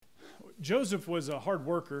Joseph was a hard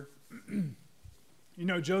worker. You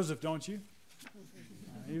know Joseph, don't you?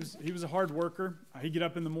 He was a hard worker. He'd get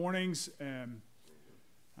up in the mornings and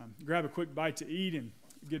grab a quick bite to eat and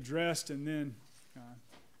get dressed and then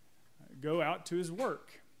go out to his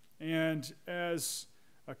work. And as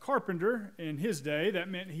a carpenter in his day, that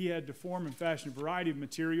meant he had to form and fashion a variety of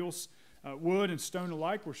materials. Wood and stone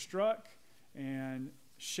alike were struck and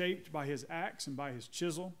shaped by his axe and by his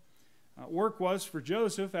chisel. Work was for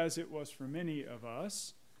Joseph as it was for many of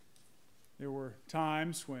us. There were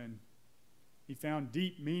times when he found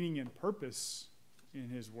deep meaning and purpose in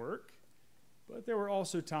his work, but there were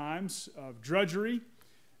also times of drudgery,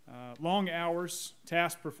 long hours,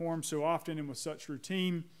 tasks performed so often and with such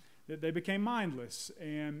routine that they became mindless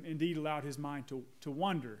and indeed allowed his mind to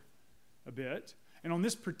wander a bit. And on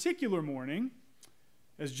this particular morning,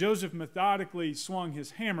 as Joseph methodically swung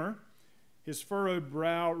his hammer, his furrowed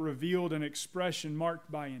brow revealed an expression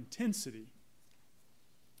marked by intensity,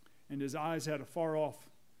 and his eyes had a far-off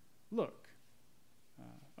look,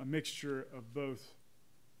 a mixture of both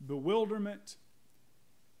bewilderment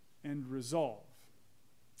and resolve.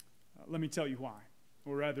 Let me tell you why,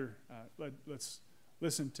 or rather, let's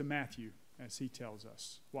listen to Matthew as he tells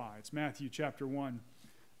us why. It's Matthew chapter 1,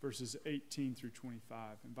 verses 18 through 25.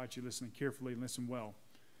 I invite you to listen carefully and listen well,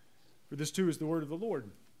 for this too is the word of the Lord.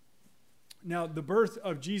 Now, the birth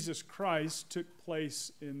of Jesus Christ took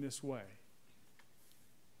place in this way.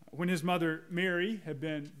 When his mother Mary had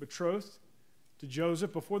been betrothed to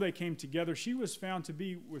Joseph, before they came together, she was found to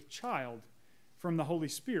be with child from the Holy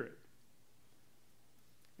Spirit.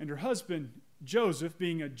 And her husband Joseph,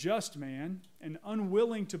 being a just man and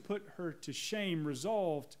unwilling to put her to shame,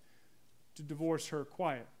 resolved to divorce her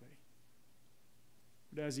quietly.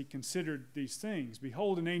 But as he considered these things,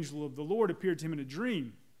 behold, an angel of the Lord appeared to him in a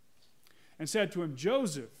dream and said to him,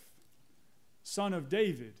 Joseph, son of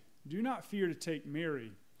David, do not fear to take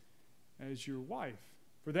Mary as your wife,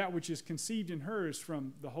 for that which is conceived in her is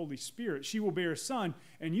from the Holy Spirit. She will bear a son,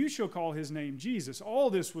 and you shall call his name Jesus. All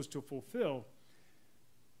this was to fulfill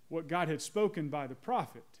what God had spoken by the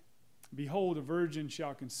prophet. Behold, a virgin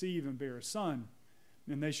shall conceive and bear a son,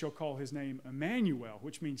 and they shall call his name Emmanuel,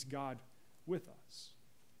 which means God with us.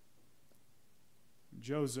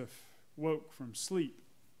 Joseph woke from sleep.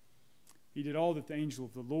 He did all that the angel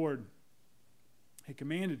of the Lord had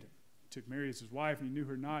commanded him. He took Mary as his wife, and he knew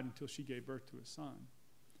her not until she gave birth to a son.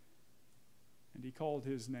 And he called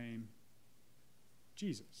his name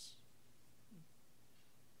Jesus,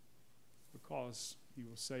 because he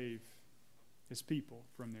will save his people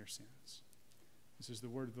from their sins. This is the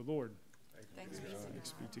word of the Lord. Thanks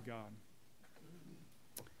be to God.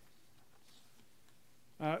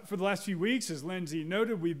 For the last few weeks, as Lindsay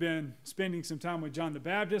noted, we've been spending some time with John the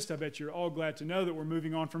Baptist. I bet you're all glad to know that we're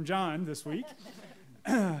moving on from John this week.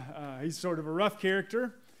 He's sort of a rough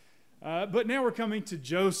character. But now we're coming to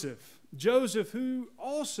Joseph. Joseph, who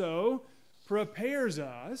also prepares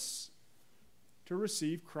us to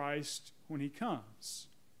receive Christ when he comes.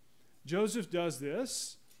 Joseph does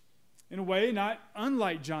this in a way not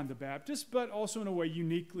unlike John the Baptist, but also in a way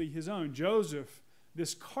uniquely his own. Joseph,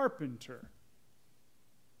 this carpenter,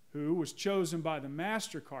 who was chosen by the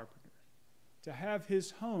master carpenter to have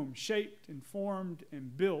his home shaped and formed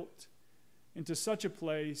and built into such a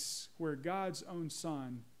place where God's own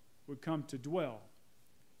Son would come to dwell,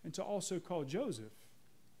 and to also call Joseph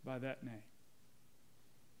by that name.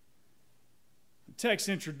 The text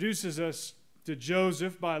introduces us to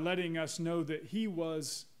Joseph by letting us know that he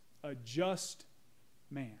was a just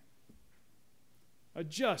man. A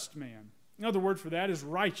just man. Another word for that is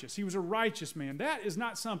righteous. He was a righteous man. That is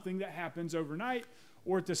not something that happens overnight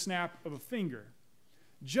or at the snap of a finger.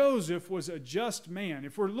 Joseph was a just man.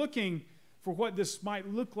 If we're looking for what this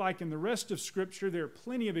might look like in the rest of Scripture, there are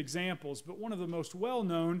plenty of examples, but one of the most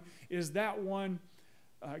well-known is that one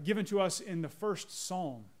given to us in the first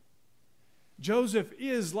Psalm. Joseph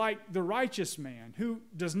is like the righteous man who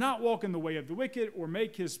does not walk in the way of the wicked or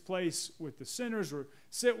make his place with the sinners or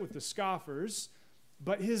sit with the scoffers,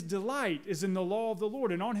 but his delight is in the law of the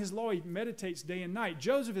Lord, and on his law he meditates day and night.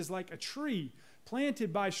 Joseph is like a tree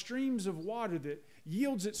planted by streams of water that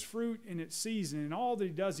yields its fruit in its season, and all that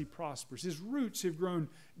he does, he prospers. His roots have grown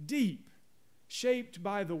deep, shaped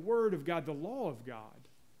by the word of God, the law of God.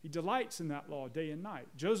 He delights in that law day and night.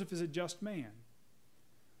 Joseph is a just man.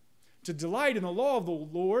 To delight in the law of the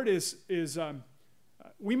Lord is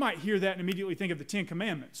we might hear that and immediately think of the Ten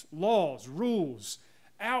Commandments, laws, rules,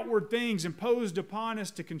 outward things imposed upon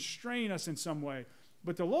us to constrain us in some way.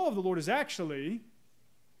 But the law of the Lord is actually,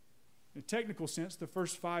 in a technical sense, the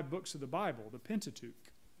first 5 books of the Bible, the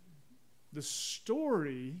Pentateuch. The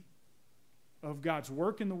story of God's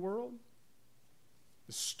work in the world,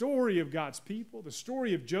 The story of God's people, the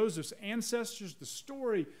story of Joseph's ancestors, the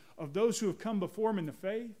story of those who have come before him in the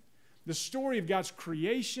faith, the story of God's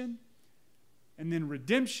creation, and then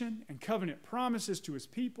redemption and covenant promises to his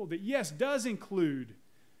people that, yes, does include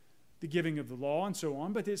the giving of the law and so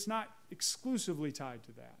on, but it's not exclusively tied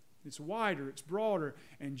to that. It's wider, it's broader,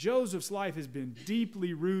 and Joseph's life has been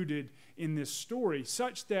deeply rooted in this story,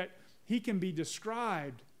 such that he can be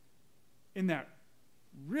described in that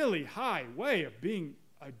really high way of being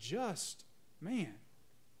a just man.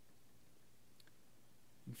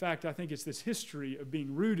 In fact, I think it's this history of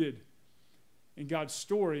being rooted in God's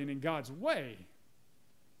story and in God's way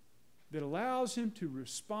that allows him to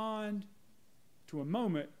respond to a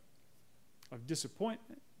moment of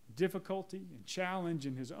disappointment, difficulty, and challenge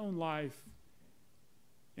in his own life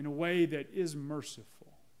in a way that is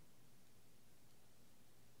merciful.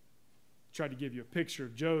 I tried to give you a picture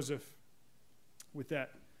of Joseph with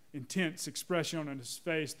that intense expression on his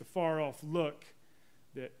face, the far-off look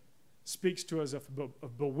that speaks to us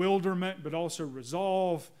of bewilderment, but also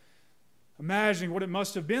resolve. Imagining what it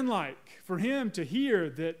must have been like for him to hear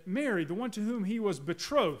that Mary, the one to whom he was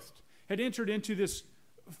betrothed, had entered into this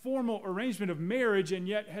formal arrangement of marriage and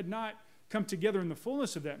yet had not come together in the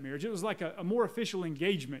fullness of that marriage. It was like a more official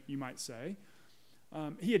engagement, you might say.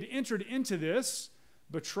 He had entered into this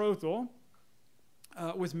betrothal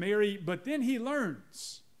with Mary, but then he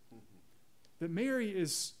learns that Mary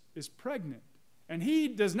is pregnant. And he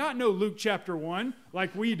does not know Luke chapter 1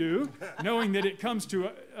 like we do, knowing that it comes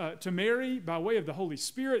to Mary by way of the Holy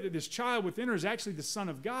Spirit, that this child within her is actually the Son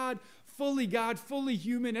of God, fully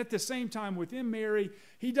human at the same time within Mary.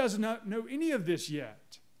 He does not know any of this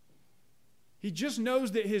yet. He just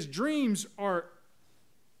knows that his dreams are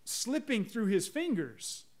slipping through his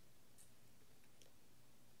fingers.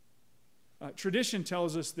 Tradition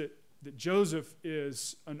tells us that Joseph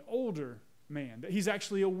is an older man, that he's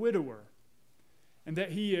actually a widower, and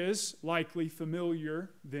that he is likely familiar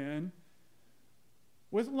then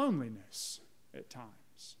with loneliness at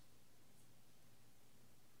times.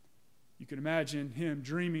 You can imagine him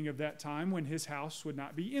dreaming of that time when his house would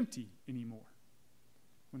not be empty anymore,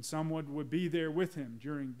 when someone would be there with him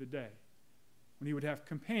during the day, when he would have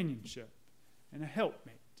companionship and a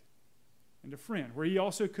helpmate and a friend, where he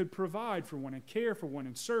also could provide for one and care for one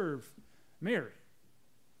and serve Mary.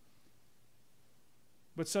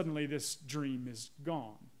 But suddenly this dream is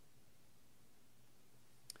gone.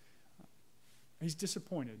 He's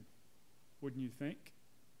disappointed, wouldn't you think?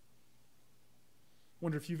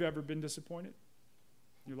 Wonder if you've ever been disappointed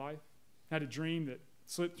in your life? Had a dream that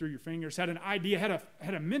slipped through your fingers, had an idea,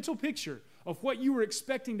 had a mental picture of what you were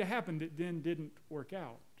expecting to happen that then didn't work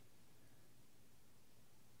out.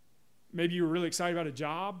 Maybe you were really excited about a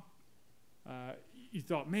job. You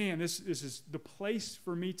thought, man, this is the place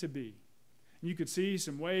for me to be. And you could see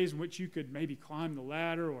some ways in which you could maybe climb the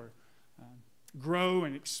ladder or grow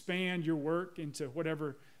and expand your work into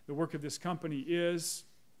whatever the work of this company is.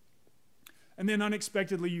 And then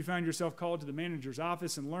unexpectedly you found yourself called to the manager's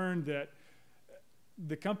office and learned that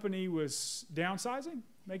the company was downsizing,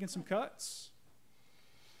 making some cuts,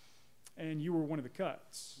 and you were one of the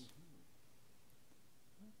cuts.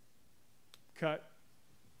 Cut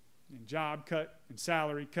in job, cut in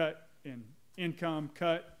salary, cut in income,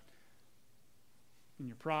 cut in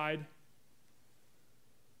your pride.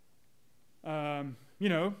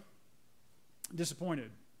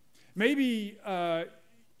 Disappointed. Maybe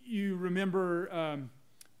you remember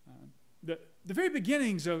the very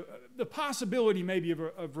beginnings of the possibility maybe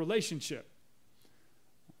of relationship.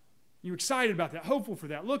 You're excited about that, hopeful for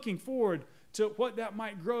that, looking forward to what that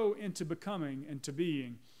might grow into becoming and to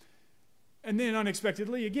being. And then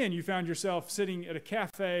unexpectedly, again, you found yourself sitting at a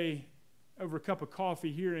cafe over a cup of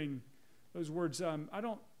coffee hearing those words, I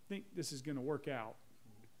don't think this is going to work out.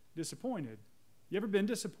 Disappointed. You ever been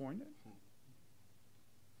disappointed?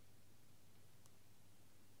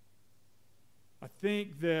 I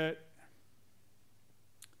think that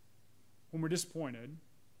when we're disappointed,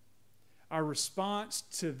 our response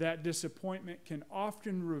to that disappointment can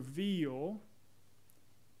often reveal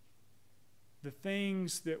the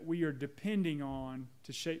things that we are depending on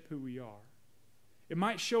to shape who we are. It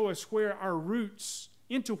might show us where our roots,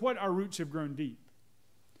 into what our roots have grown deep.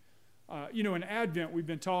 In Advent, we've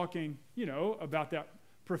been talking, about that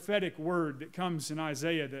prophetic word that comes in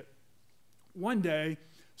Isaiah that one day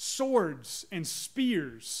swords and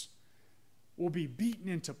spears will be beaten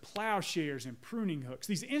into plowshares and pruning hooks.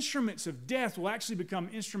 These instruments of death will actually become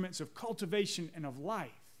instruments of cultivation and of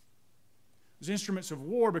life. Those instruments of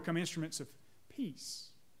war become instruments of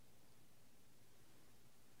peace.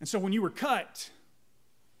 And so when you were cut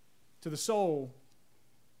to the soul,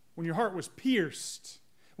 when your heart was pierced,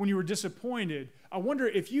 when you were disappointed, I wonder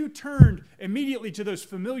if you turned immediately to those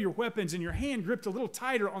familiar weapons and your hand gripped a little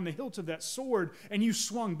tighter on the hilt of that sword and you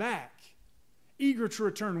swung back, eager to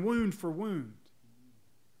return wound for wound.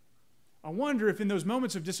 I wonder if in those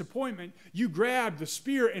moments of disappointment, you grabbed the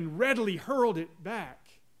spear and readily hurled it back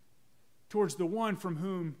towards the one from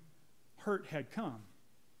whom hurt had come.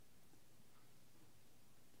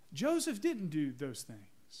 Joseph didn't do those things,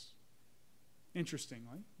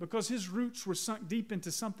 interestingly, because his roots were sunk deep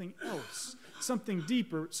into something else, something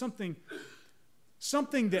deeper, something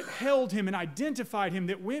that held him and identified him,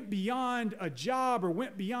 that went beyond a job or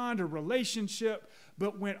went beyond a relationship,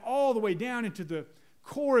 but went all the way down into the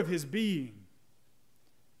core of his being.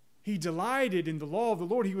 He delighted in the law of the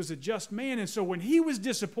Lord. He was a just man. And so when he was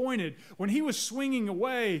disappointed, when he was swinging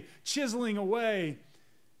away, chiseling away,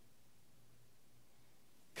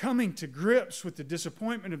 coming to grips with the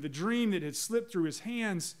disappointment of the dream that had slipped through his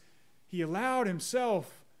hands, he allowed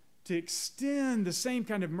himself to extend the same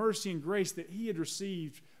kind of mercy and grace that he had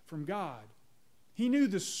received from God. He knew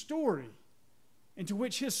the story into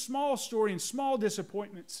which his small story and small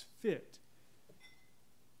disappointments fit.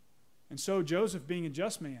 And so Joseph, being a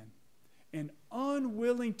just man and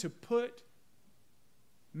unwilling to put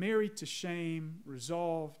Mary to shame,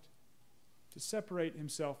 resolved to separate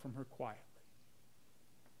himself from her quietly.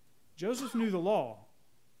 Joseph knew the law.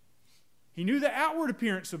 He knew the outward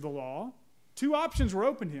appearance of the law. Two options were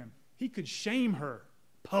open to him. He could shame her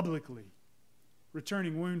publicly,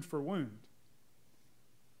 returning wound for wound.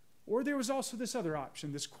 Or there was also this other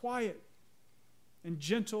option, this quiet and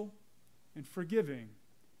gentle and forgiving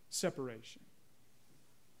separation.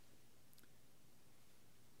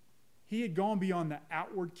 He had gone beyond the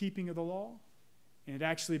outward keeping of the law, and it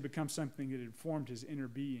actually become something that had formed his inner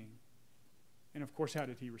being. And of course, how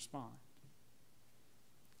did he respond?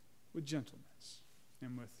 With gentleness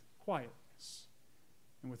and with quietness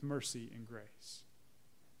and with mercy and grace.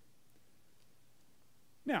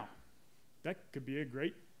 Now, that could be a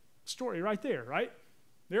great story right there, right?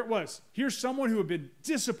 There it was. Here's someone who had been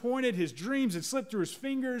disappointed. His dreams had slipped through his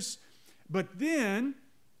fingers. But then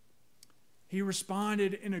he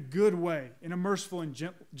responded in a good way, in a merciful and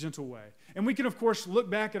gentle way. And we can, of course, look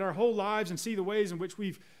back at our whole lives and see the ways in which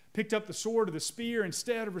we've picked up the sword or the spear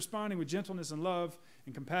instead of responding with gentleness and love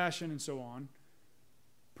and compassion and so on,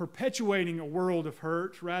 perpetuating a world of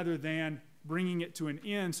hurt rather than bringing it to an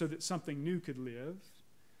end so that something new could live.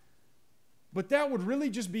 But that would really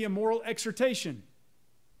just be a moral exhortation.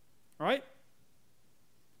 Right?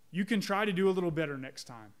 You can try to do a little better next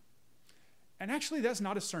time. And actually, that's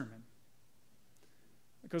not a sermon,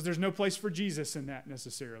 because there's no place for Jesus in that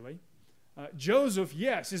necessarily. Joseph,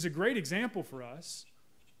 yes, is a great example for us.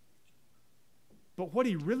 But what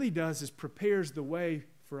he really does is prepares the way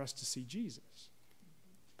for us to see Jesus.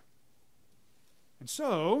 And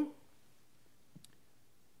so,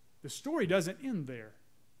 the story doesn't end there,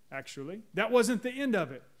 actually. That wasn't the end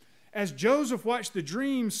of it. As Joseph watched the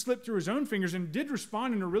dreams slip through his own fingers and did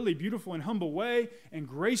respond in a really beautiful and humble way and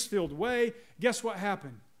grace-filled way, guess what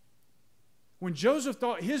happened? When Joseph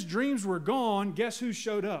thought his dreams were gone, guess who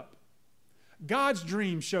showed up? God's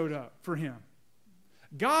dreams showed up for him.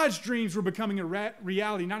 God's dreams were becoming a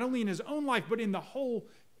reality, not only in his own life, but in the whole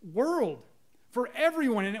world, for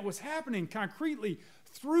everyone. And it was happening concretely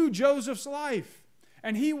through Joseph's life.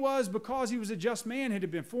 And he was, because he was a just man, had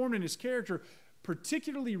been formed in his character,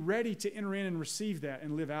 particularly ready to enter in and receive that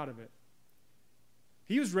and live out of it.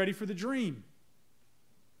 He was ready for the dream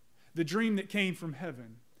that came from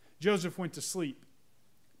heaven. Joseph went to sleep,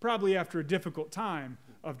 probably after a difficult time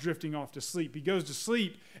of drifting off to sleep. He goes to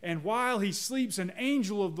sleep, and while he sleeps, an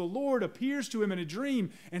angel of the Lord appears to him in a dream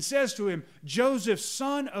and says to him, Joseph,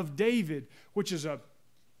 son of David, which is a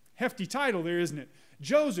hefty title there, isn't it?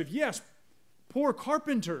 Joseph, yes, poor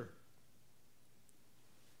carpenter,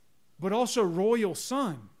 but also royal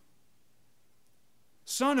son.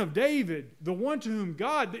 Son of David, the one to whom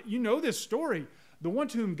God, you know this story, the one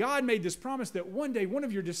to whom God made this promise that one day one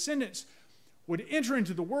of your descendants would enter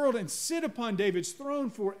into the world and sit upon David's throne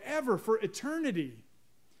forever, for eternity.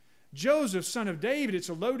 Joseph, son of David, it's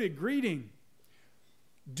a loaded greeting.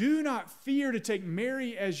 Do not fear to take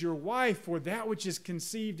Mary as your wife, for that which is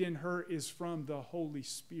conceived in her is from the Holy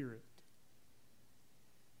Spirit.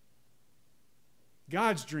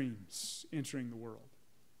 God's dreams entering the world.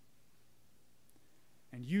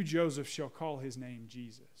 And you, Joseph, shall call his name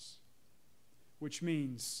Jesus, which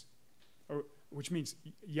means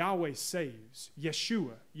Yahweh saves.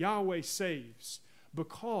 Yeshua, Yahweh saves,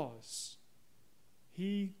 because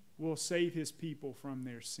he will save his people from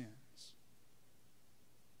their sins.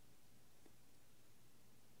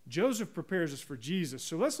 Joseph prepares us for Jesus.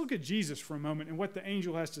 So let's look at Jesus for a moment and what the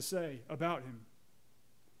angel has to say about him.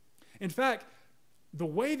 In fact, the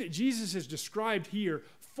way that Jesus is described here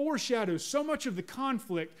foreshadows so much of the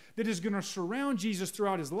conflict that is going to surround Jesus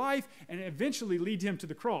throughout his life and eventually lead him to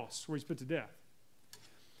the cross where he's put to death.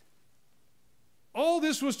 All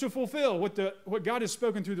this was to fulfill what God has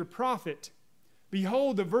spoken through the prophet.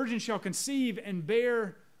 Behold, the virgin shall conceive and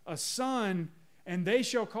bear a son, and they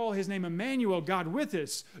shall call his name Emmanuel, God with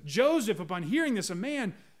us. Joseph, upon hearing this, a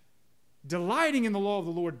man delighting in the law of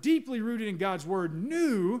the Lord, deeply rooted in God's word,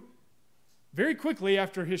 knew very quickly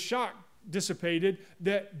after his shock dissipated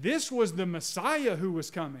that this was the Messiah who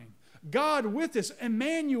was coming. God with us.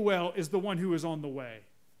 Emmanuel is the one who is on the way.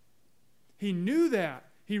 He knew that.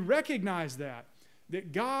 He recognized that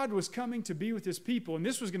God was coming to be with his people, and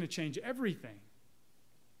this was going to change everything.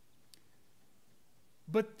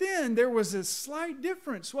 But then there was a slight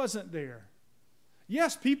difference, wasn't there?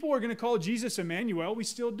 Yes, people are going to call Jesus Emmanuel. We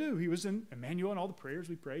still do. He was in Emmanuel in all the prayers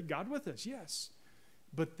we prayed. God with us, yes.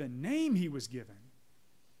 But the name he was given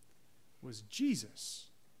was Jesus,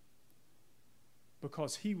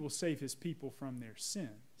 because he will save his people from their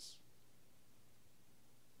sins.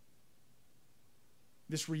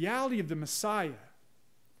 This reality of the Messiah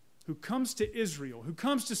who comes to Israel, who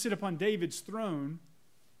comes to sit upon David's throne,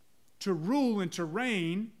 to rule and to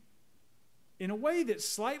reign in a way that's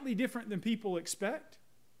slightly different than people expect,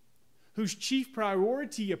 whose chief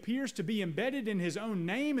priority appears to be embedded in his own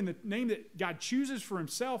name and the name that God chooses for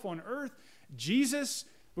himself on earth, Jesus,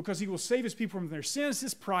 because he will save his people from their sins.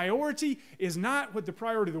 His priority is not what the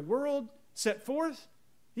priority of the world set forth.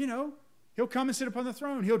 You know, he'll come and sit upon the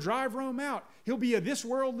throne. He'll drive Rome out. He'll be a this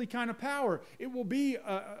worldly kind of power. It will be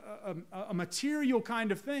a material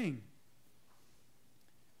kind of thing.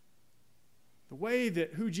 The way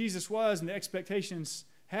that who Jesus was and the expectations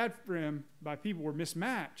had for him by people were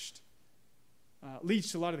mismatched leads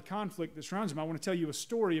to a lot of the conflict that surrounds him. I want to tell you a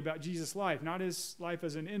story about Jesus' life, not his life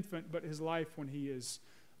as an infant, but his life when he is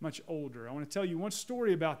much older. I want to tell you one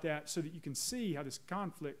story about that so that you can see how this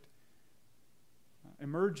conflict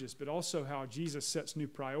emerges, but also how Jesus sets new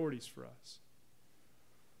priorities for us.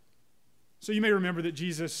 So you may remember that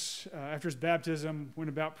Jesus, after his baptism, went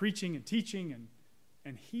about preaching and teaching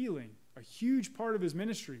and healing. A huge part of his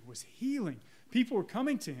ministry was healing. People were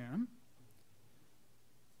coming to him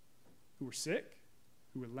who were sick,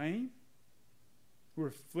 who were lame, who were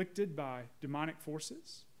afflicted by demonic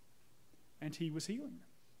forces, and he was healing them.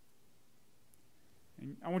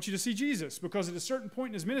 And I want you to see Jesus, because at a certain point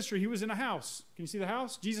in his ministry, he was in a house. Can you see the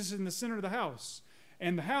house? Jesus is in the center of the house.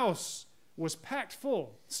 And the house was packed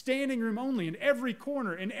full, standing room only. In every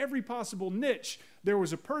corner, in every possible niche, there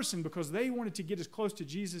was a person, because they wanted to get as close to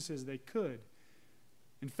Jesus as they could.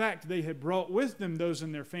 In fact, they had brought with them those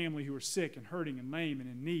in their family who were sick and hurting and lame and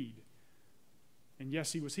in need. And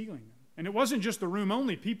yes, he was healing them. And it wasn't just the room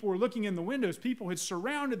only. People were looking in the windows. People had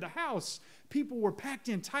surrounded the house. People were packed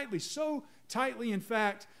in tightly, so tightly, in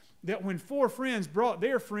fact, that when 4 friends brought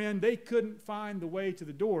their friend, they couldn't find the way to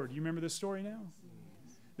the door. Do you remember this story now?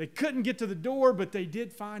 They couldn't get to the door, but they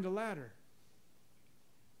did find a ladder.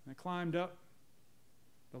 They climbed up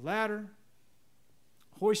the ladder,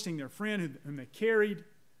 hoisting their friend whom they carried,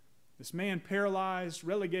 this man paralyzed,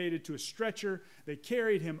 relegated to a stretcher. They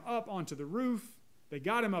carried him up onto the roof. They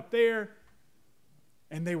got him up there,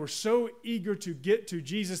 and they were so eager to get to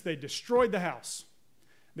Jesus, they destroyed the house.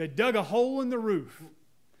 They dug a hole in the roof.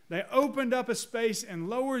 They opened up a space and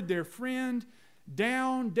lowered their friend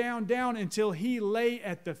down, down, down until he lay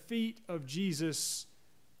at the feet of Jesus,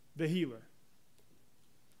 the healer.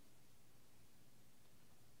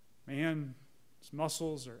 Man, his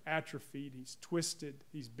muscles are atrophied. He's twisted.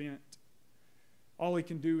 He's bent. All he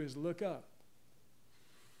can do is look up.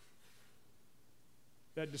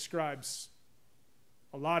 That describes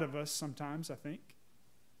a lot of us sometimes, I think.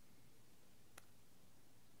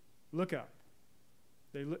 Look up.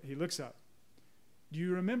 He looks up. Do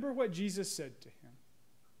you remember what Jesus said to him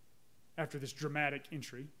after this dramatic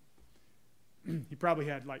entry? He probably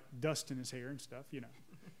had like dust in his hair and stuff, you know.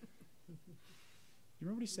 You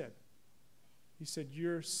remember what he said? He said,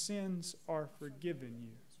 "Your sins are forgiven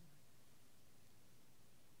you."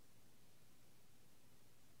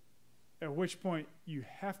 At which point you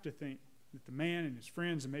have to think that the man and his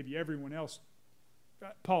friends and maybe everyone else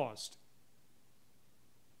paused.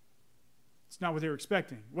 It's not what they were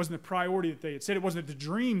expecting. It wasn't the priority that they had said. It wasn't the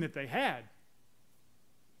dream that they had.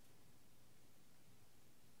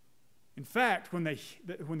 In fact, when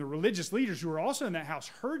the religious leaders who were also in that house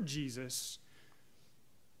heard Jesus,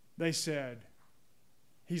 they said,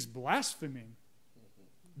 "He's blaspheming."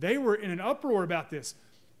 They were in an uproar about this.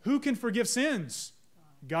 Who can forgive sins?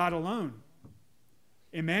 God alone.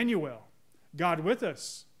 Emmanuel, God with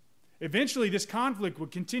us. Eventually, this conflict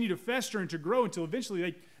would continue to fester and to grow until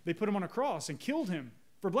eventually they put him on a cross and killed him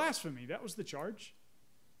for blasphemy. That was the charge.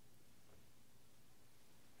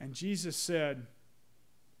 And Jesus said,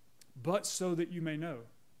 but so that you may know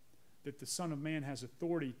that the Son of Man has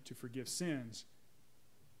authority to forgive sins,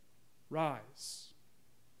 rise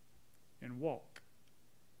and walk.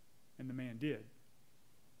 And the man did.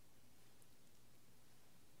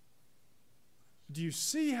 Do you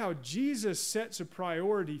see how Jesus sets a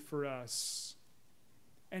priority for us?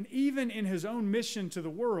 And even in his own mission to the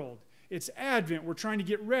world, it's Advent. We're trying to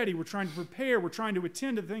get ready. We're trying to prepare. We're trying to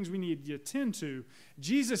attend to the things we need to attend to.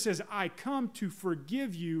 Jesus says, I come to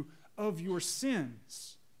forgive you of your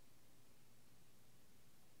sins.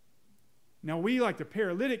 Now, we, like the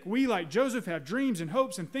paralytic, we, like Joseph, have dreams and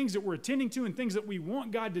hopes and things that we're attending to and things that we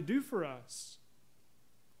want God to do for us.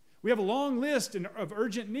 We have a long list of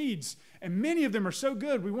urgent needs, and many of them are so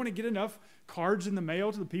good. We want to get enough cards in the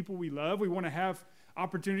mail to the people we love. We want to have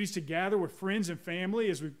opportunities to gather with friends and family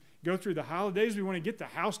as we go through the holidays. We want to get the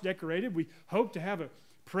house decorated. We hope to have a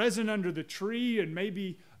present under the tree and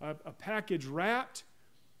maybe a package wrapped.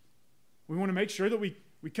 We want to make sure that we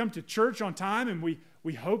come to church on time, and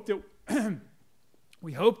we hope that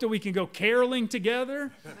we hope that we can go caroling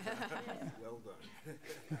together. Well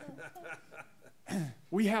done.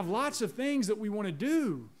 We have lots of things that we want to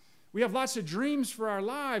do. We have lots of dreams for our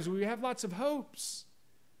lives. We have lots of hopes.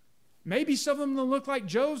 Maybe some of them will look like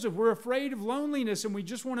Joseph. We're afraid of loneliness and we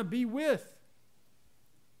just want to be with.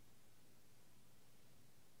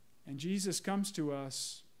 And Jesus comes to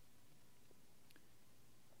us,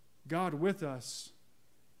 God with us,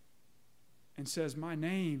 and says, my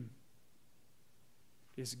name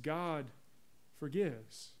is God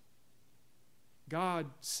forgives. God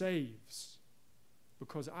saves,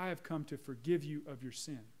 because I have come to forgive you of your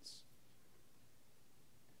sins.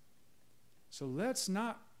 So let's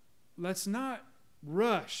not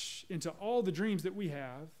rush into all the dreams that we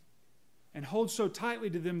have and hold so tightly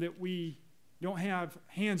to them that we don't have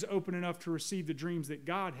hands open enough to receive the dreams that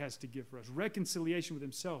God has to give for us. Reconciliation with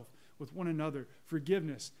himself, with one another,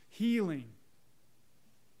 forgiveness, healing.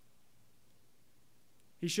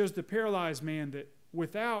 He shows the paralyzed man that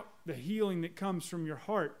without the healing that comes from your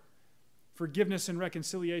heart, forgiveness and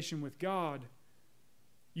reconciliation with God,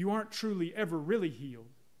 you aren't truly ever really healed.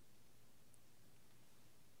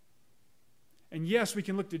 And yes, we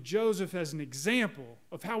can look to Joseph as an example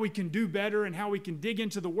of how we can do better and how we can dig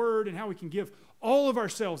into the Word and how we can give all of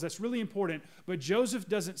ourselves. That's really important. But Joseph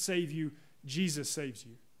doesn't save you. Jesus saves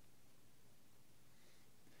you.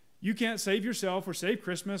 You can't save yourself or save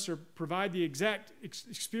Christmas or provide the exact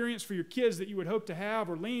experience for your kids that you would hope to have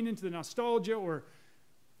or lean into the nostalgia. Or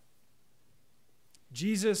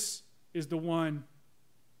Jesus is the one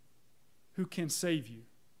who can save you.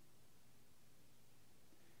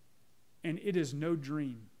 And it is no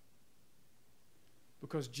dream,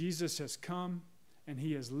 because Jesus has come and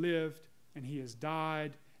he has lived and he has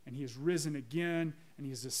died and he has risen again and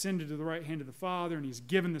he has ascended to the right hand of the Father and he's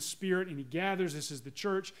given the Spirit and he gathers us as the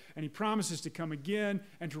church and he promises to come again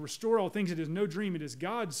and to restore all things. It is no dream. It is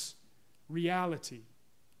God's reality.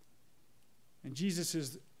 And Jesus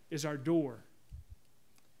is our door,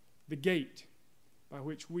 the gate by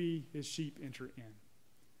which we, his sheep, enter in.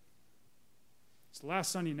 It's the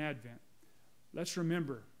last Sunday in Advent. Let's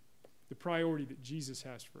remember the priority that Jesus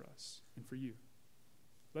has for us and for you.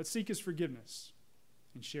 Let's seek his forgiveness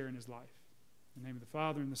and share in his life. In the name of the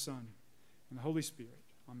Father, and the Son, and the Holy Spirit.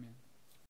 Amen.